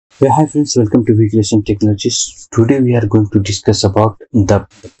Hey, hi friends, welcome to Recreation Technologies. Today we are going to discuss about the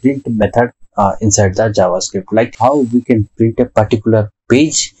print method inside the JavaScript, like how we can print a particular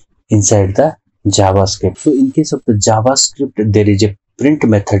page inside the JavaScript. So in case of the JavaScript, there is a print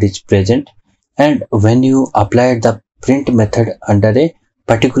method is present, and when you apply the print method under a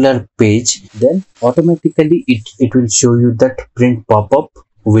particular page, then automatically it will show you that print pop-up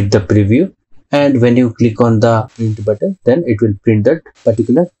with the preview, and when you click on the print button, then it will print that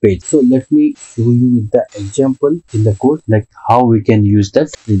particular page. So let me show you with the example in the code, like how we can use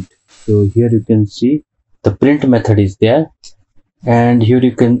that print. So here you can see the print method is there, and here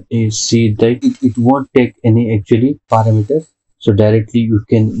you can see that it won't take any actually parameters, so directly you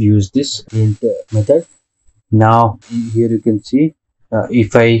can use this print method. Now here you can see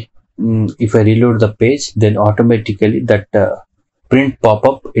if I reload the page, then automatically that print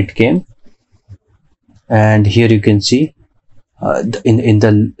pop-up it came. And here you can see in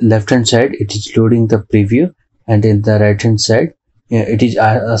the left hand side it is loading the preview, and in the right hand side it is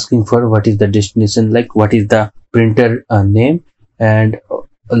asking for what is the destination, like what is the printer name, and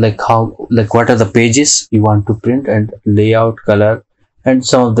what are the pages you want to print, and layout, color, and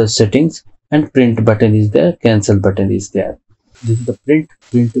some of the settings. And print button is there, cancel button is there. This is the print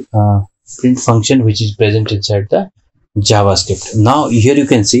function which is present inside the JavaScript. Now here you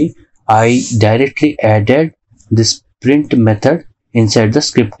can see I directly added this print method inside the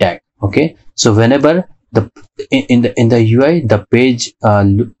script tag. Okay, so whenever the in the UI the page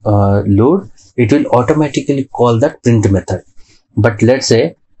load, it will automatically call that print method. But let's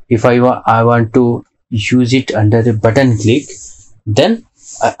say if I want to use it under a button click, then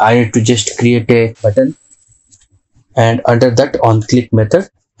I need to just create a button, and under that on click method,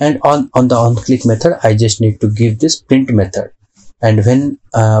 and on the on click method I just need to give this print method. And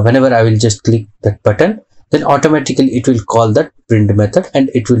whenever I will just click that button, then automatically it will call that print method, and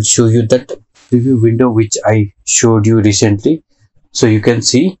it will show you that preview window which I showed you recently. So you can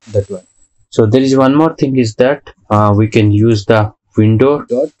see that one. So there is one more thing, is that we can use the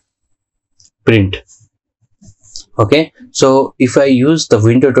window.print. Okay, so if I use the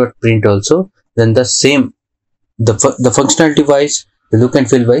window.print also, then the same, the functionality wise, the look and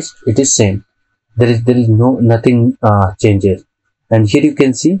feel wise, it is same. There is nothing changes. And here you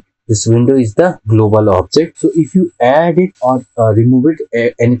can see this window is the global object. So if you add it or remove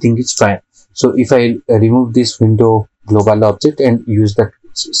it, anything is fine. So if I remove this window global object and use that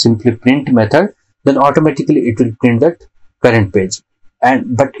simply print method, then automatically it will print that current page.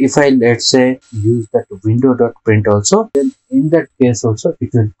 But if I, let's say, use that window.print also, then in that case also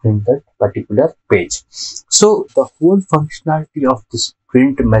it will print that particular page. So the whole functionality of this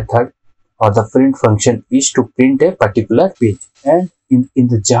print method or the print function is to print a particular page. And in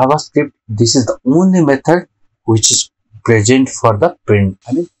the JavaScript, this is the only method which is present for the print,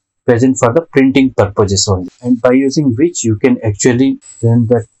 present for the printing purposes only, and by using which you can actually send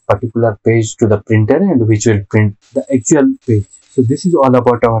that particular page to the printer, and which will print the actual page. So this is all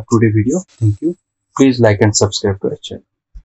about our today video. Thank you. Please like and subscribe to our channel.